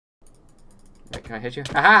Wait, can I hit you?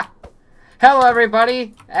 Aha! Hello,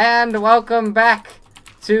 everybody, and welcome back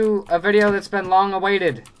to a video that's been long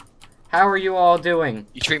awaited. How are you all doing?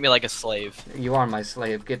 You treat me like a slave. You are my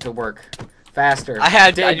slave. Get to work. Faster. I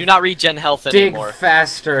do not regen health anymore. Dig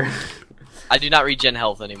faster. I do not regen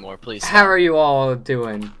health anymore, please. How are you all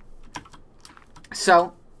doing?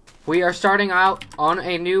 So, we are starting out on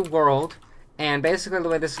a new world, and basically the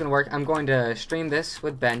way this is going to work, I'm going to stream this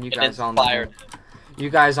with Ben. You guys all know him. You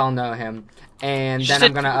guys all know him. And then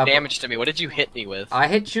I'm going to damage to me. What did you hit me with? I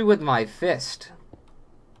hit you with my fist.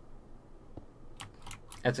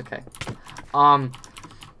 That's okay. And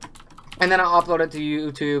then I'll upload it to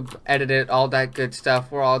YouTube, edit it, all that good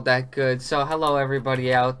stuff. We're all that good. So hello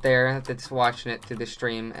everybody out there that's watching it through the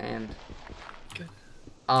stream, and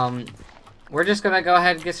we're just gonna go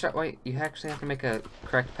ahead and get started. Wait, you actually have to make a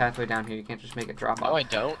correct pathway down here. You can't just make it drop off. No, I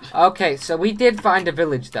don't. Okay, so we did find a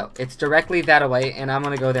village though. It's directly that away, and I'm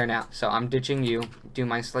gonna go there now. So I'm ditching you, do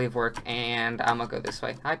my slave work, and I'm gonna go this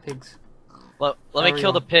way. Hi, pigs. Let me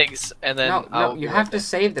kill the pigs, and then no, you have to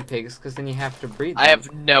save the pigs, because then you have to breed them. I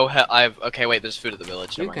have no okay, wait, there's food at the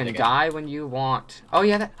village. You can die when you want. Oh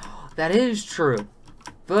yeah, that is true.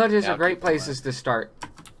 Villages are great places to start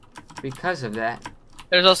because of that.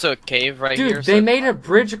 There's also a cave right here. Dude, they made a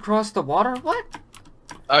bridge across the water? What?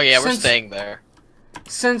 Oh yeah, we're staying there.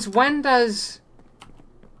 Since when does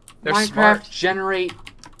Minecraft generate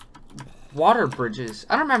water bridges?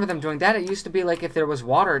 I don't remember them doing that. It used to be like if there was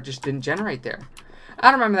water, it just didn't generate there.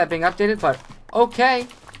 I don't remember that being updated, but okay.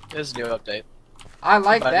 There's a new update. I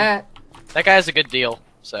like that. That guy has a good deal,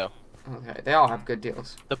 so. Okay, they all have good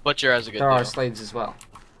deals. The butcher has a good deal. There are slaves as well.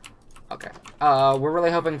 Okay. We're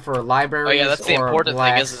really hoping for libraries or a blacksmith. Oh yeah, that's the important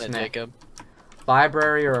thing, isn't it, Jacob?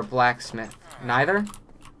 Library or a blacksmith? Neither?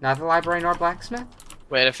 Neither library nor blacksmith?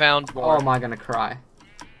 Wait, I found more. Oh, am I gonna cry?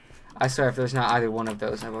 I swear if there's not either one of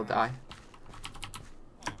those, I will die.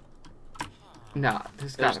 No,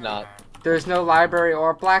 there's not. There's no library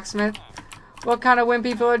or blacksmith? What kind of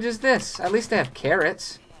wimpy village is this? At least they have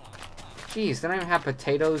carrots. Jeez, they don't even have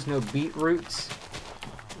potatoes, no beetroots.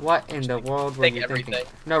 What in the world were you thinking?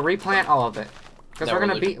 No, replant all of it. Because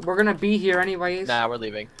we're gonna be here anyways. Nah, we're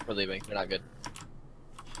leaving. We're leaving. They're not good.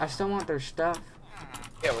 I still want their stuff.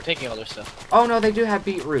 Yeah, we're taking all their stuff. Oh no, they do have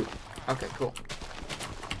beetroot. Okay, cool.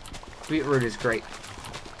 Beetroot is great.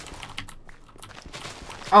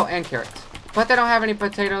 Oh, and carrots. But they don't have any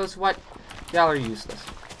potatoes. What? Y'all are useless.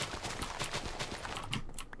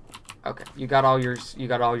 Okay, you got all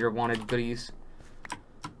your wanted goodies.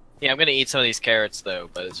 Yeah, I'm gonna eat some of these carrots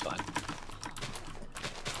though, but it's fine.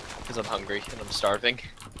 Because I'm hungry and I'm starving.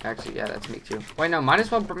 Actually, yeah, that's me too. Wait, no, might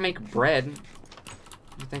as well make bread.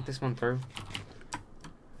 You think this one through?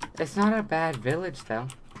 It's not a bad village though.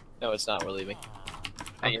 No, it's not. We're leaving.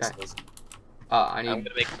 Okay. I'm gonna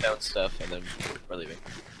make my own stuff and then we're leaving.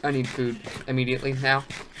 I need food immediately now.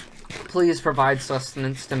 Please provide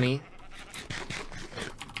sustenance to me.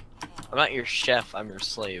 I'm not your chef, I'm your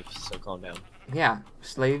slave, so calm down. Yeah,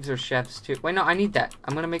 slaves are chefs too. Wait, no, I need that.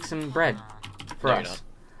 I'm gonna make some bread for us. You're not.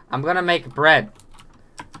 I'm gonna make bread.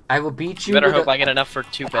 I will beat you. You better hope I get enough for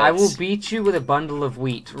 2 beds. I will beat you with a bundle of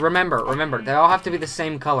wheat. Remember, they all have to be the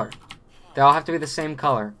same color. They all have to be the same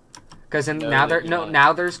color. Because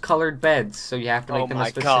now there's colored beds, so you have to make them a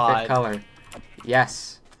specific color.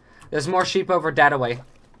 Yes. There's more sheep over that way.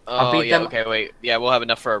 Oh, yeah, okay, wait. Yeah, we'll have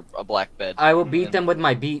enough for a black bed. I will beat them with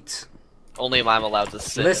my beats. Only if I'm allowed to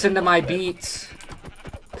sit. Listen to my beats.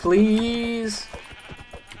 Please.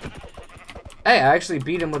 Hey, I actually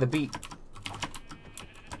beat him with a beat.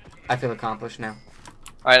 I feel accomplished now.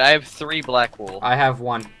 Alright, I have 3 black wool. I have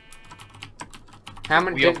 1. How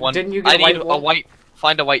many? Didn't you get I need a white.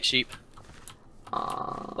 Find a white sheep.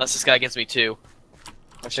 Unless this guy gives me 2.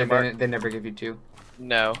 They never give you 2.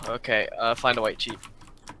 No. Okay. Find a white sheep.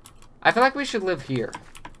 I feel like we should live here.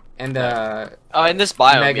 And in this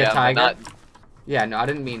biome, Mega yeah, tiger. Yeah, no, I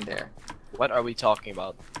didn't mean there. What are we talking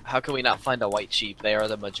about? How can we not find a white sheep? They are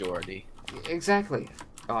the majority. Exactly.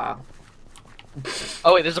 Oh, wow.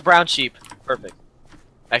 Oh wait, there's a brown sheep. Perfect.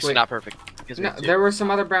 Actually, not perfect. No, there were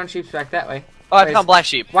some other brown sheep back that way. Oh, I found black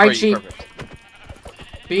sheep. White sheep. Perfect.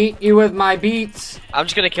 Beat you with my beats. I'm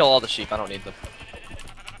just gonna kill all the sheep. I don't need them.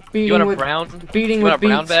 Beating you want a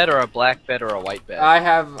brown bed or a black bed or a white bed?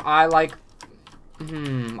 I like.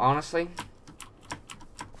 Honestly,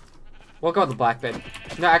 we'll go with the black bed.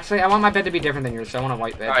 No, actually, I want my bed to be different than yours, so I want a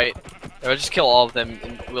white bed. Alright. I'll just kill all of them,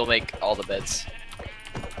 and we'll make all the beds.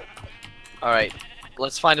 Alright.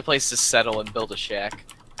 Let's find a place to settle and build a shack.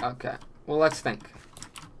 Okay. Well, let's think.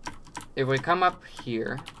 If we come up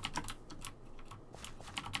here...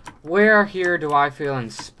 Where here do I feel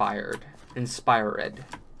inspired? Inspired.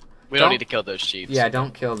 We don't need to kill those sheep. Yeah,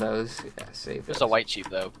 don't kill those. Yeah, save There's those. a white sheep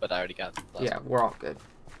though, but I already got. Yeah, we're all good.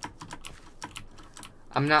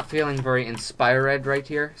 I'm not feeling very inspired right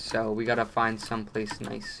here, so we gotta find someplace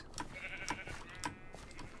nice.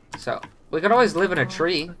 So we could always live in a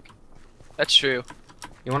tree. That's true.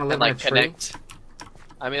 You want to live And, in a tree? Connect.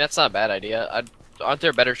 I mean, that's not a bad idea. Aren't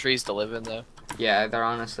there better trees to live in though? Yeah, there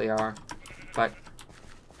honestly are, but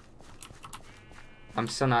I'm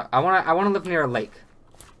still not. I wanna live near a lake.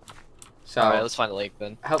 So All right, let's find a lake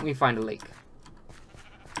then. help me find a lake.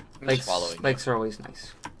 I'm just following you. Lakes are always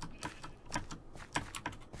nice.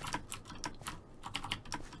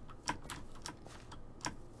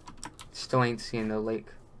 Still ain't seeing no lake.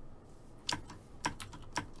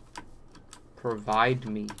 Provide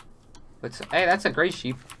me. Hey, that's a gray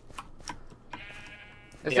sheep.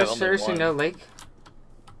 Is there only seriously one. no lake?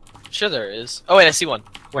 Sure there is. Oh wait, I see one.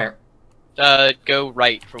 Where? Go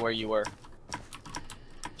right from where you were.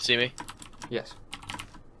 See me? Yes.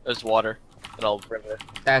 There's water. An old river.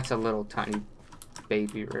 That's a little tiny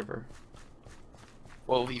baby river.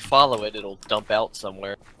 Well, if you follow it, it'll dump out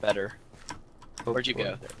somewhere better. Hopefully. Where'd you go?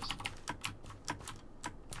 There it is.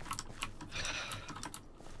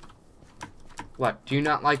 What? Do you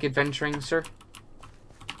not like adventuring, sir?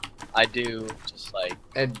 I do, just like...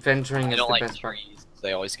 Adventuring I is don't the like best part. trees.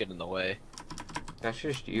 They always get in the way. That's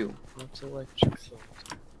just you. What's electric thing?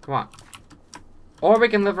 Come on. Or we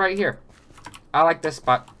can live right here. I like this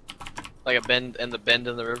spot. Like a bend in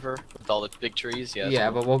the river with all the big trees. Yeah. Yeah,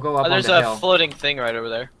 but we'll go up on there's the a hill. floating thing right over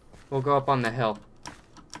there. We'll go up on the hill.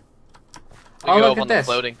 We Oh, go look up at on the this.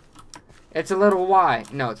 floating. It's a little Y.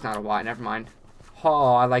 No, it's not a Y. Never mind.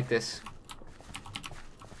 Oh, I like this.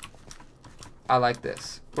 I like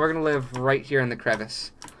this. We're gonna live right here in the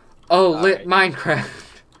crevice. Oh, lit right. Minecraft.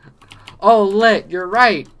 Oh, lit. You're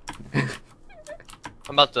right. I'm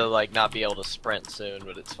about to like not be able to sprint soon,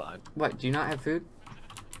 but it's fine. What? Do you not have food?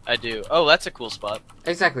 I do. Oh, that's a cool spot.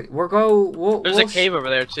 Exactly. There's There's a cave over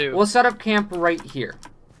there too. We'll set up camp right here.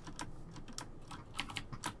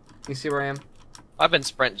 You see where I am? I've been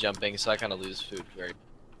sprint jumping, so I kind of lose food very.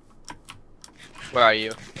 Where are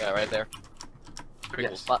you? Yeah, right there. Pretty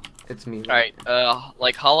cool Yes. spot. It's me. Alright,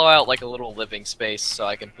 like hollow out like a little living space so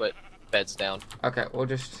I can put beds down. Okay, we'll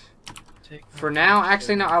just... For now,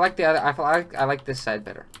 actually, no, I like the other... I like this side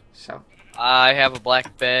better, so... I have a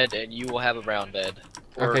black bed and you will have a brown bed.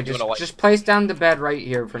 Or Okay, you want a white- just place down the bed right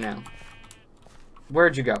here for now.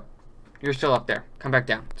 Where'd you go? You're still up there. Come back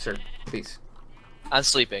down, sir, please. I'm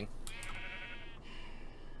sleeping.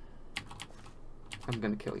 I'm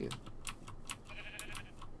gonna kill you.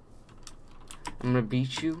 I'm gonna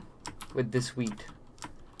beat you with this wheat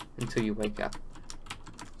until you wake up.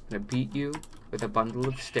 I'm gonna beat you with a bundle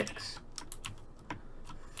of sticks.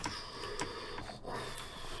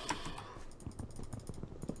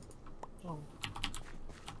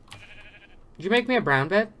 Did you make me a brown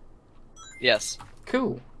bed? Yes.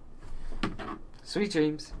 Cool. Sweet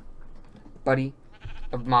dreams, buddy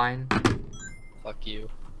of mine. Fuck you.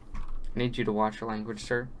 I need you to watch your language,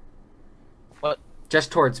 sir. What?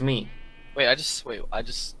 Just towards me. Wait,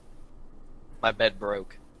 my bed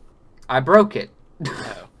broke. I broke it.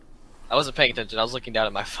 Oh. I wasn't paying attention, I was looking down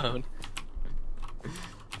at my phone.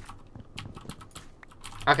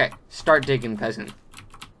 Okay, start digging, peasant.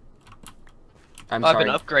 I've been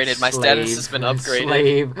upgraded, my status has been upgraded.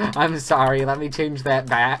 Slave. I'm sorry, let me change that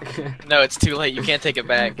back. No, it's too late, you can't take it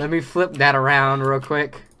back. Let me flip that around real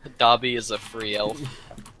quick. Dobby is a free elf.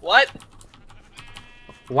 What?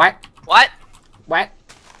 What? What? What?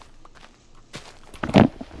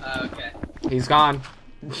 Okay. He's gone.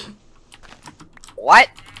 What?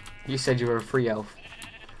 You said you were a free elf.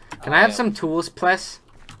 Can I have some tools, please?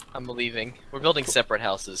 I'm leaving. We're building separate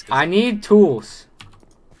houses. I need tools.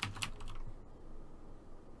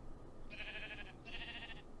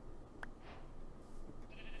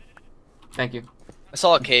 Thank you. I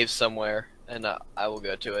saw a cave somewhere, and I will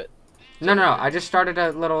go to it. No, I just started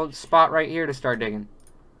a little spot right here to start digging.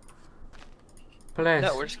 Please.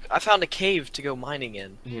 No, I found a cave to go mining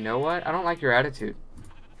in. You know what? I don't like your attitude.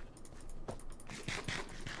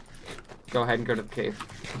 Go ahead and go to the cave.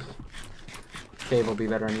 Cave will be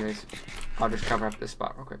better anyways. I'll just cover up this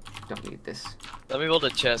spot real quick. Don't need this. Let me build a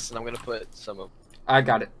chest, and I'm gonna put some of... I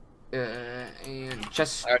got it. And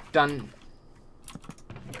chest done.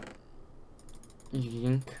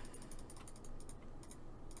 Yink.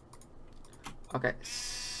 Okay.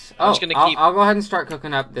 I'll go ahead and start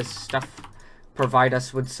cooking up this stuff. Provide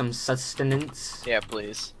us with some sustenance. Yeah,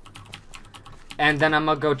 please. And then I'm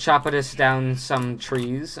gonna go chop us down some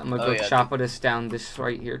trees. I'm gonna go chop us down this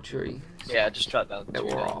right here tree. Yeah, just chop down the tree.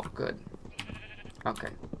 We're all good. Okay.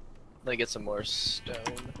 Let me get some more stone.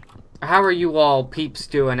 How are you all peeps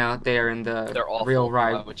doing out there in the They're awful. real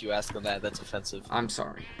ride? Why would you ask them that? That's offensive. I'm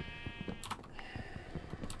sorry.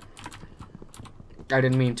 I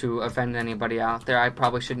didn't mean to offend anybody out there. I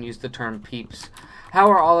probably shouldn't use the term peeps. How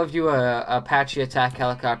are all of you Apache attack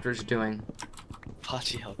helicopters doing?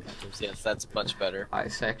 Apache helicopters, yes, that's much better. I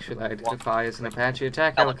sexually identify as an Apache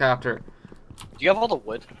attack helicopter. Do you have all the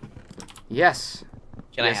wood? Yes.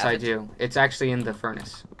 Yes, I do. It's actually in the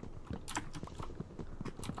furnace.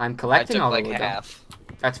 I'm collecting all the wood. Half.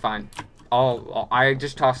 That's fine. I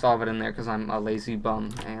just tossed all of it in there because I'm a lazy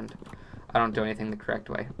bum and I don't do anything the correct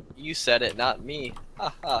way. You said it, not me.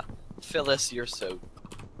 Haha. Phyllis, you're so...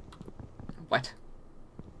 What?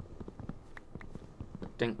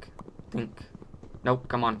 Dink. Dink. Nope,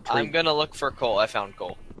 come on. Tree. I'm gonna look for coal. I found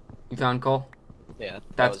coal. You found coal? Yeah,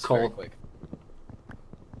 that's was coal. Very quick.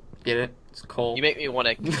 Get it? It's coal. You make me want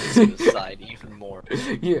to commit suicide even more.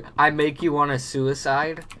 I make you want to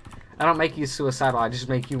suicide? I don't make you suicidal, I just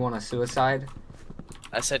make you want to suicide.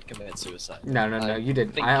 I said commit suicide. No, you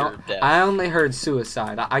didn't. You're deaf. I only heard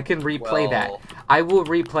suicide. I can replay that. I will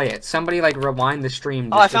replay it. Somebody like rewind the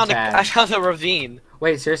stream. Just I found a ravine.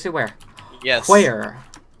 Wait, seriously, where? Yes. Where?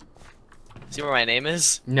 See where my name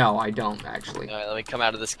is? No, I don't actually. Alright, let me come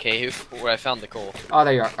out of this cave where I found the coal. Oh,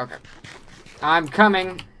 there you are. Okay. I'm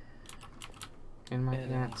coming. In my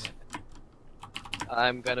pants.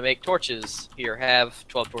 I'm gonna make torches. Here, have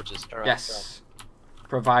 12 torches. Turn around. Yes.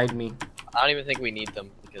 Provide me. I don't even think we need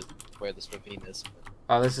them because where this ravine is.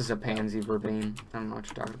 Oh, this is a pansy ravine. I don't know what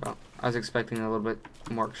you're talking about. I was expecting a little bit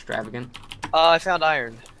more extravagant. I found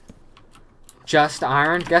iron. Just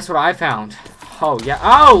iron? Guess what I found? Oh, yeah.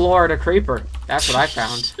 Oh, Lord, a creeper. That's what I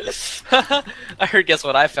found. I heard guess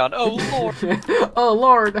what I found. Oh, Lord. Oh,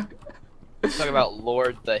 Lord. Talking about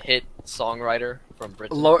Lord, the hit songwriter from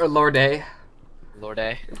Britain. Lorde.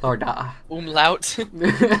 Lorda. Umlaut.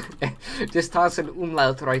 Just toss an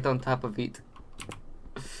umlaut right on top of it.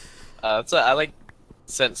 So I like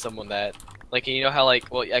sent someone that. Like, you know how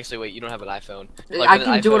well, actually, wait, you don't have an iPhone. Like, I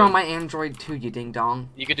can do it on my Android too, you ding dong.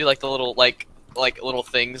 You could do like the little like little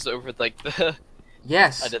things over like the.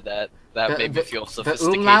 Yes. I did that. That made me feel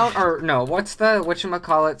sophisticated. The umlaut or no? What's the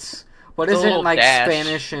whatchamacallits? What is it in like dash.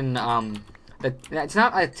 Spanish and it's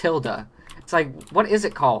not a tilde. It's like what is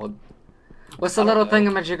it called? What's the little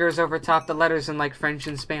thingamajiggers over top the letters in like French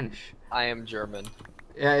and Spanish? I am German.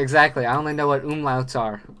 Yeah, exactly. I only know what umlauts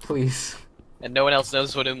are. Please. And no one else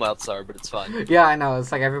knows what umlauts are, but it's fun. Yeah, I know.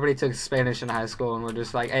 It's like everybody took Spanish in high school, and we're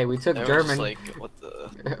just like, hey, we took German. Like, what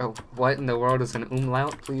the? What in the world is an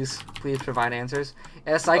umlaut? Please provide answers.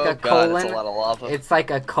 It's like a God, colon. it's a lot of lava. It's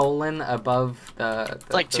like a colon above the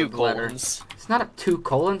it's like two letter. colons. It's not two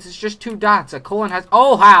colons. It's just two dots. A colon has.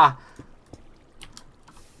 Oh ha!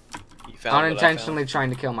 You found unintentionally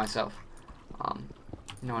trying to kill myself.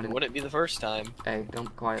 No, I didn't. Wouldn't be the first time. Hey, don't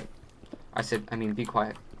be quiet. I mean, be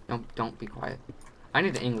quiet. Don't be quiet. I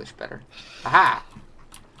need the English better. Aha!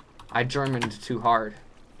 I Germaned too hard.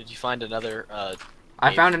 Did you find another,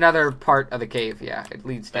 I found another part of the cave, yeah. It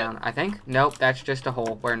leads down, I think. Nope, that's just a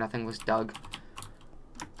hole where nothing was dug.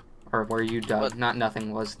 Or where you dug. What? Not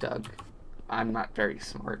nothing was dug. I'm not very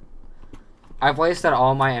smart. I've wasted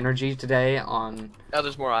all my energy today on... Oh,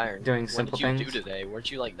 there's more iron. Doing simple things. What did you do today?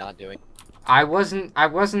 Weren't you, like, not doing... I wasn't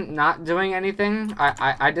not doing anything.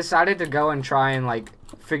 I decided to go and try and like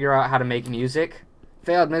figure out how to make music.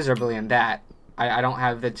 Failed miserably in that. I don't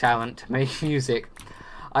have the talent to make music.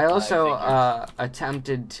 I also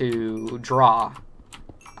attempted to draw.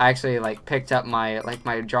 I actually like picked up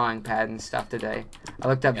my drawing pad and stuff today. I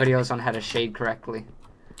looked up videos on how to shade correctly.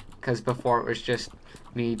 Cause before it was just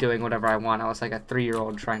me doing whatever I want. I was like a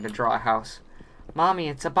 3-year-old trying to draw a house. Mommy,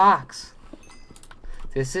 it's a box.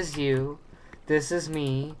 This is you. This is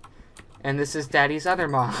me, and this is Daddy's other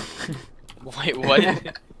mom. Wait,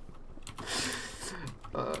 what?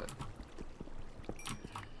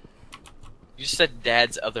 You said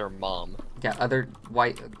Dad's other mom. Yeah, other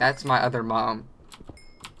white. That's my other mom.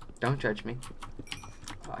 Don't judge me.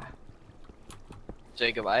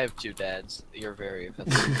 Jacob, I have 2 dads. You're very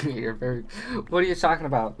offensive. You're very... What are you talking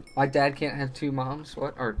about? My dad can't have 2 moms?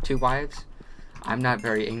 What? Or 2 wives? I'm not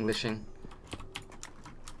very Englishing.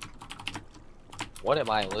 What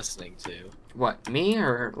am I listening to? What, me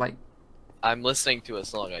or like... I'm listening to a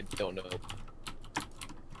song I don't know.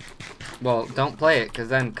 Well, don't play it, because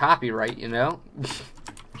then copyright, you know?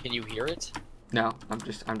 Can you hear it? No, I'm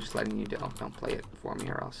just letting you know. Don't play it for me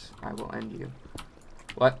or else I will end you.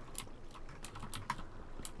 What?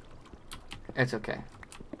 It's okay.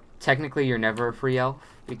 Technically, you're never a free elf,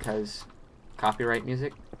 because copyright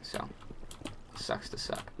music, so... Sucks to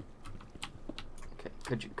suck. Okay,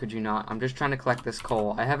 Could you not? I'm just trying to collect this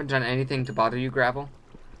coal. I haven't done anything to bother you, Gravel.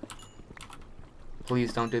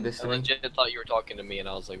 Please don't do this to I me. legit thought you were talking to me, and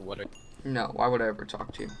I was like, what are No, why would I ever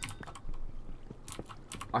talk to you?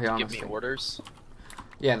 you give me orders?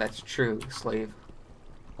 Yeah, that's true, slave.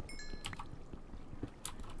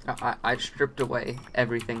 I stripped away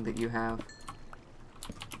everything that you have.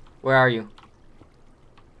 Where are you?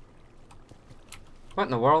 What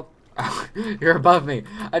in the world? You're above me.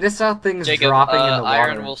 I just saw things Jacob, dropping in the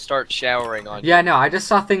water. Iron will start showering on you. Yeah, no, I just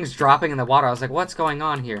saw things dropping in the water. I was like, what's going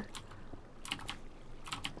on here?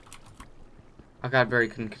 I got very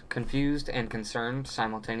confused and concerned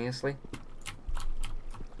simultaneously.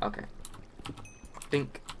 Okay.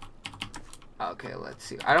 Think. Okay, let's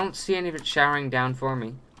see. I don't see any of it showering down for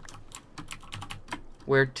me.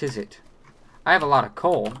 Where 'tis it? I have a lot of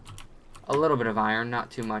coal. A little bit of iron, not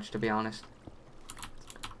too much to be honest.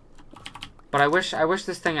 But I wish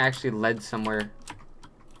this thing actually led somewhere.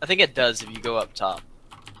 I think it does if you go up top.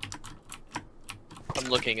 I'm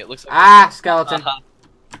looking, it looks like... Ah, skeleton.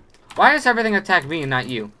 Why does everything attack me and not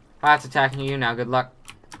you? Oh, it's attacking you now, good luck.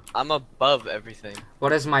 I'm above everything.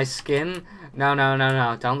 What is my skin? No, no, no,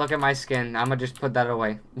 no. Don't look at my skin. I'm gonna just put that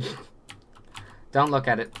away. Don't look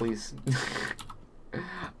at it, please.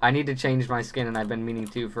 I need to change my skin, and I've been meaning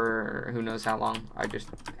to for who knows how long. I just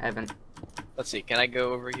haven't. Let's see, can I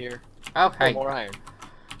go over here? Oh, hey. More iron.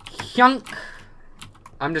 Yunk!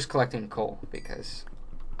 I'm just collecting coal, because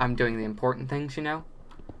I'm doing the important things, you know?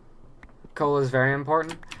 Coal is very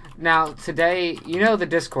important. Now, today, you know the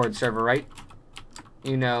Discord server, right?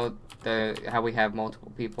 You know how we have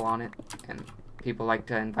multiple people on it, and people like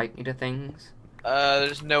to invite me to things.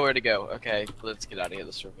 There's nowhere to go. Okay, let's get out of here,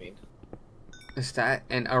 this ravine. Is that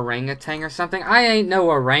an orangutan or something? I ain't no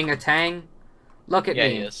orangutan. Look at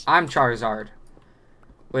me. He is. I'm Charizard.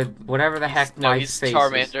 With whatever the heck my face is.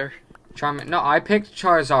 Charmander. No, I picked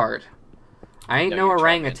Charizard. I ain't no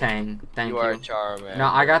orangutan. Thank you. You are Charmander. No,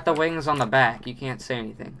 I got the wings on the back. You can't say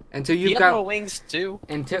anything. Until you've got got wings too.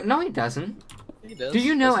 No, he doesn't. He does. Do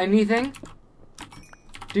you know anything?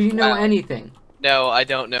 Do you know anything? No, I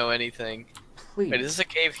don't know anything. Please. Wait, is this a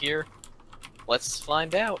cave here? Let's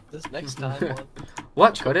find out this next time.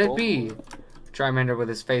 What could it be? Charmander with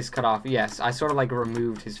his face cut off. Yes, I sort of like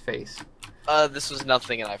removed his face. This was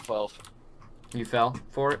nothing and I fell. You fell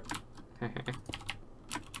for it?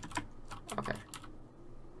 Okay.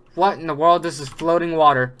 What in the world? This is floating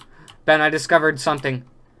water. Ben, I discovered something.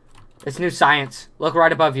 It's new science. Look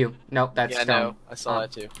right above you. Nope, that's stone. Yeah, I know. I saw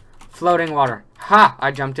that too. Floating water. Ha!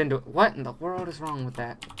 I jumped into it. What in the world is wrong with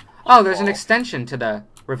that? Oh, there's an extension to the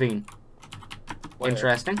ravine. Where?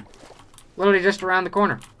 Interesting. Literally just around the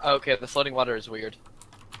corner. Okay, the floating water is weird.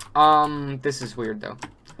 This is weird though.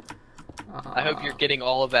 I hope you're getting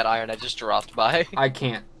all of that iron I just dropped by. I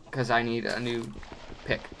can't, because I need a new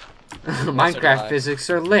pick. Minecraft physics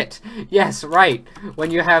are lit. Yes, right. When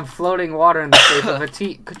you have floating water in the shape of a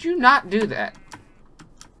T. Could you not do that?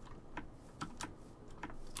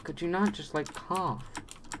 Could you not just, like, cough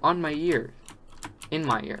on my ear? In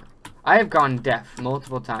my ear. I have gone deaf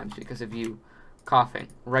multiple times because of you coughing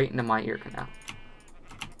right into my ear canal.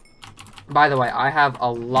 By the way, I have a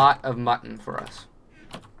lot of mutton for us.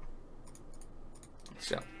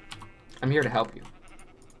 So, I'm here to help you.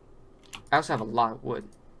 I also have a lot of wood.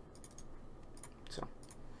 So,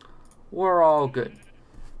 we're all good.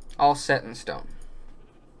 All set in stone.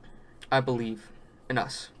 I believe in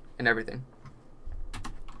us and everything.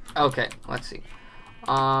 Okay, let's see.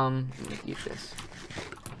 Let me eat this.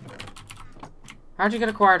 How'd you get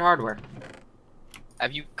acquired hardware?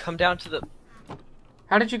 Have you come down to the...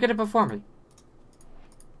 How did you get it before me?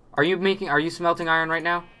 Are you smelting iron right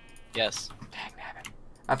now? Yes. Dang nabbit.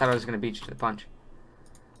 I thought I was gonna beat you to the punch.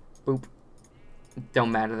 Boop.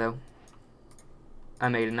 Don't matter though. I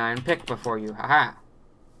made an iron pick before you. Haha.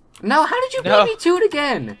 No, how did you beat me to it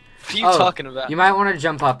again? What are you talking about? You might want to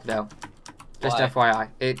jump up though. Just Why? FYI.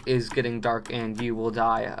 It is getting dark and you will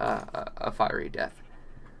die a fiery death.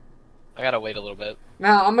 I gotta wait a little bit.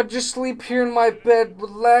 Now, I'm gonna just sleep here in my bed,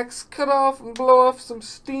 relax, cut off, and blow off some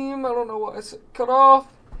steam. I don't know why I said cut off.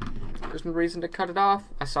 There's no reason to cut it off.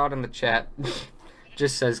 I saw it in the chat.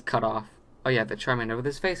 Just says cut off. Oh yeah, the Charmander with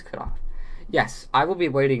his face cut off. Yes, I will be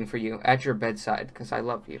waiting for you at your bedside, because I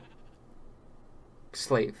love you.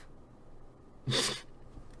 Slave.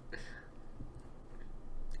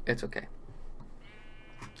 It's okay.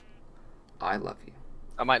 I love you.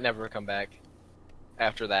 I might never come back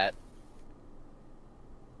after that.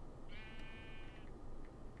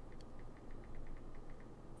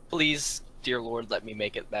 Please, dear Lord, let me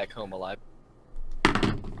make it back home alive.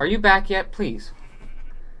 Are you back yet? Please.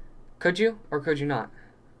 Could you, or could you not?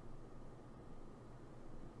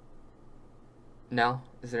 No?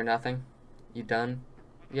 Is there nothing? You done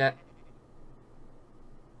yet?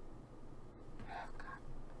 Oh, God.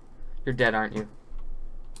 You're dead, aren't you?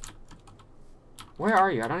 Where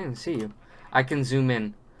are you? I don't even see you. I can zoom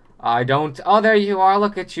in. I don't... Oh, there you are.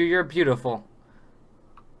 Look at you. You're beautiful.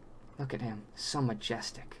 Look at him. So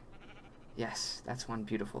majestic. Yes, that's one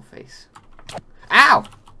beautiful face. Ow!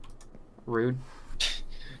 Rude.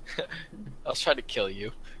 I was trying to kill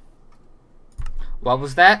you. What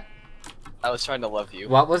was that? I was trying to love you.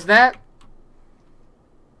 What was that?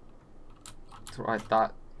 That's what I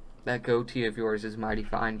thought. That goatee of yours is mighty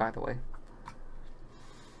fine, by the way.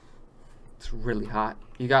 It's really hot.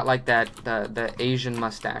 You got like that the Asian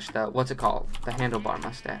mustache. The what's it called? The handlebar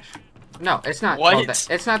mustache. No, it's not. What? Called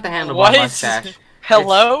it's not the handlebar What? mustache.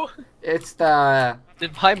 Hello? It's the.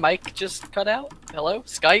 Did my mic just cut out? Hello?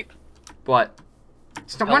 Skype? What?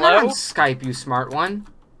 We're not on Skype, you smart one.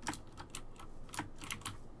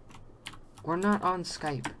 We're not on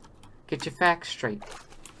Skype. Get your facts straight.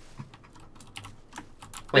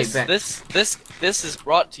 Wait, Ben. This is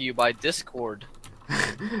brought to you by Discord.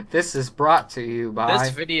 This is brought to you by...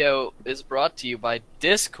 This video is brought to you by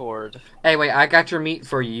Discord. Hey, wait, I got your meat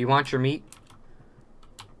for you. You want your meat?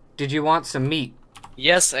 Did you want some meat?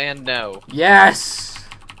 Yes and no. Yes!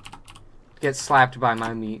 Get slapped by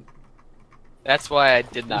my meat. That's why I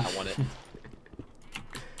did not want it.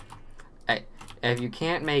 Hey, if you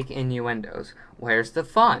can't make innuendos, where's the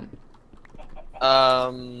fun?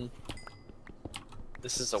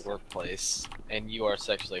 This is a workplace, and you are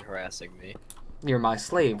sexually harassing me. You're my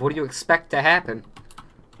slave. What do you expect to happen?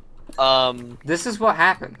 This is what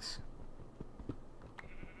happens.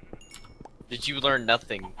 Did you learn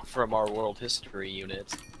nothing from our world history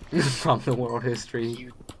unit? From the world history.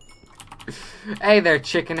 Hey there,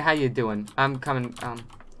 chicken. How you doing? I'm coming.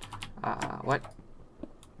 What?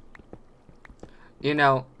 You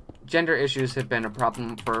know, gender issues have been a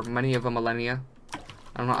problem for many of a millennia.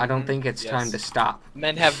 I don't think it's time to stop.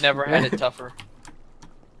 Men have never had it tougher.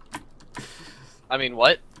 I mean,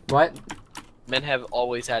 what? What? Men have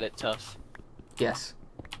always had it tough. Yes.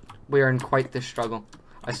 We are in quite the struggle.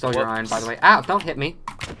 I stole your iron, by the way. Ow, don't hit me.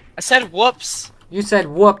 I said whoops. You said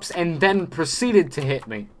whoops and then proceeded to hit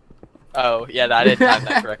me. Oh, yeah, I didn't time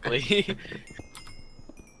that correctly.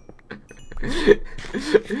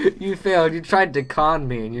 You failed. You tried to con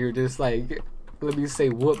me and you were just like, let me say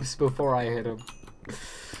whoops before I hit him.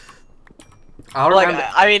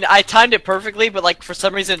 I mean, I timed it perfectly, but like for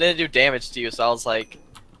some reason it didn't do damage to you, so I was like...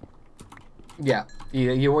 Yeah,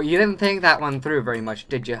 you didn't think that one through very much,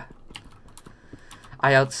 did you?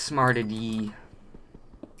 I outsmarted ye.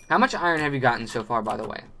 How much iron have you gotten so far, by the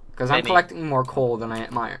way? Because I'm collecting more coal than I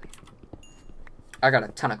am iron. I got a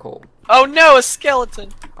ton of coal. Oh no, a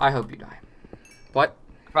skeleton! I hope you die. What?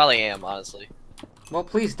 Probably am, honestly. Well,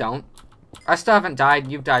 please don't. I still haven't died.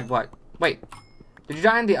 You've died what? Wait. Did you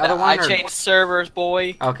die in the other one? I changed servers,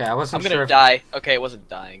 boy. Okay, I wasn't sure. I'm gonna die. Okay, it wasn't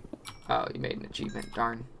dying. Oh, you made an achievement.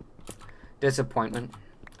 Darn. Disappointment.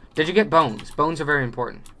 Did you get bones? Bones are very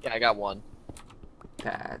important. Yeah, I got one.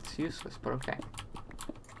 That's useless, but okay.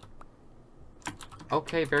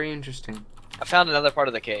 Okay, very interesting. I found another part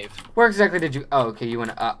of the cave. Where exactly did you... Oh, okay, you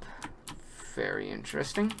went up. Very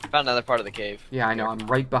interesting. I found another part of the cave. Yeah, I know. I'm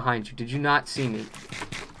right behind you. Did you not see me?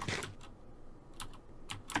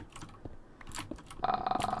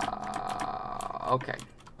 Okay.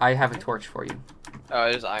 I have a torch for you.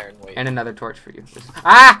 Oh, there's iron. Wait. And another torch for you.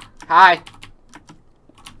 Ah! Hi!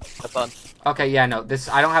 Have fun. Okay, yeah, no.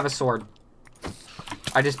 I don't have a sword.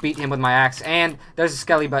 I just beat him with my axe. And there's a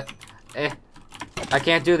skelly, but... I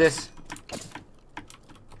can't do this.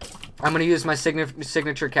 I'm gonna use my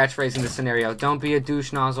signature catchphrase in this scenario. Don't be a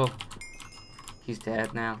douche nozzle. He's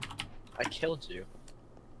dead now. I killed you.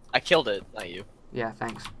 I killed it, not you. Yeah,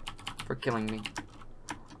 thanks for killing me.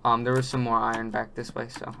 There was some more iron back this way,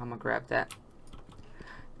 so I'm gonna grab that.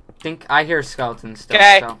 I hear skeletons still.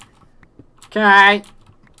 Okay. So. Okay.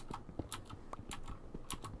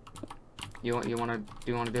 Do you wanna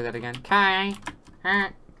do that again? Okay.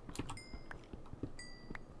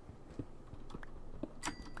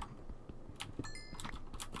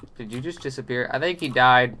 Did you just disappear? I think he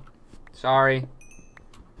died. Sorry.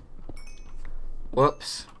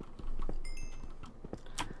 Whoops.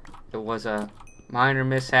 It was a minor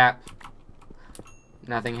mishap.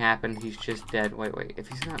 Nothing happened. He's just dead. Wait. If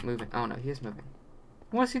he's not moving. Oh, no. He is moving.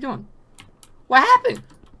 What is he doing? What happened?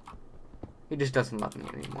 He just doesn't love me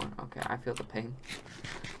anymore. Okay, I feel the pain.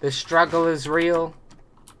 The struggle is real.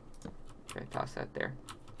 Okay, toss that there.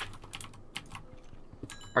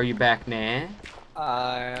 Are you back now?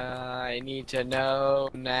 I need to know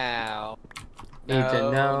now. Need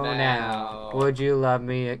to No, know now. now. Would you love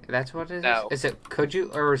me? That's what it is? No. Is it could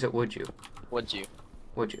you or is it would you? Would you?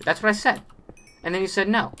 Would you? That's what I said. And then you said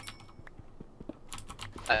no.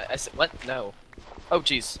 I said what? No. Oh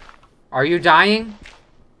jeez. Are you dying?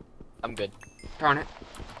 I'm good. Darn it.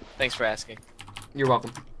 Thanks for asking. You're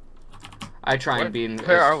welcome. I try and be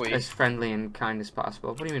as friendly and kind as possible.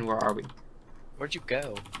 What do you mean, where are we? Where'd you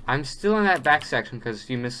go? I'm still in that back section because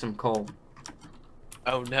you missed some coal.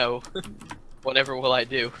 Oh no. Whatever will I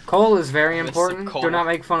do? Coal is very important. Do not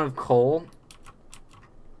make fun of coal.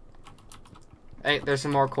 Hey, there's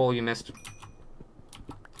some more coal you missed.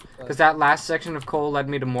 Because that last section of coal led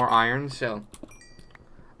me to more iron, so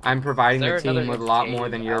I'm providing the team with a lot more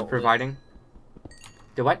than you're providing.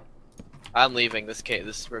 Do what? I'm leaving.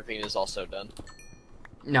 This ravine is also done.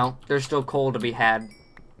 No, there's still coal to be had.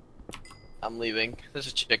 I'm leaving. There's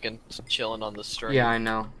a chicken chilling on the string. Yeah, I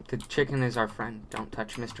know. The chicken is our friend. Don't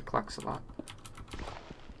touch Mr. Clux-a-lot.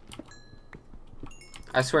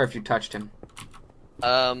 I swear if you touched him.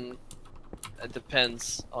 It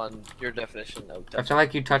depends on your definition of touching. I feel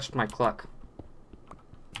like you touched my cluck.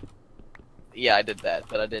 Yeah, I did that,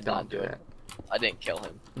 but I did not do it. it. I didn't kill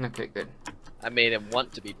him. Okay, good. I made him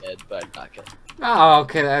want to be dead, but not kill him. Oh,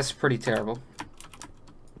 okay, that's pretty terrible.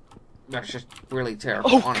 That's just really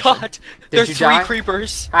terrible. Oh honestly. god! There's you 3 die?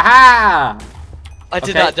 creepers! Haha! I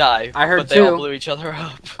did not die. I heard but they 2. all blew each other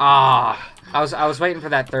up. Ah, I was waiting for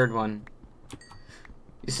that 3rd one.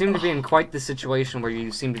 You seem to be in quite the situation where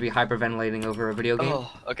you seem to be hyperventilating over a video game.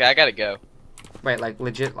 Oh, okay, I gotta go. Wait, like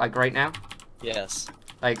legit, like right now? Yes.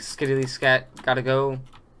 Like skiddly scat, gotta go.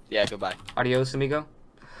 Yeah, goodbye. Adios, amigo.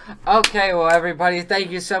 Okay, well, everybody,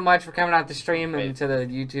 thank you so much for coming out to stream and to the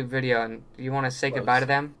YouTube video. And you want to say goodbye to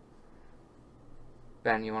them?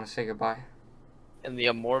 Ben, you want to say goodbye? In the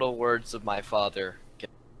immortal words of my father.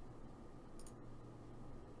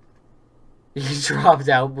 He dropped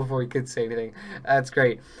out before he could say anything. That's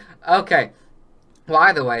great. Okay. Well,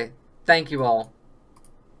 either way, thank you all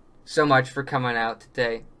so much for coming out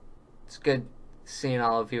today. It's good seeing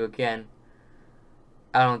all of you again.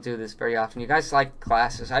 I don't do this very often. You guys like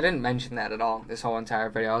classes. I didn't mention that at all this whole entire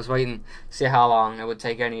video. I was waiting to see how long it would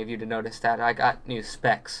take any of you to notice that. I got new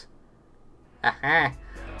specs. Aha.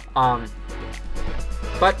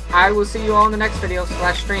 But I will see you all in the next video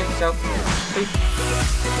 /stream. So, peace.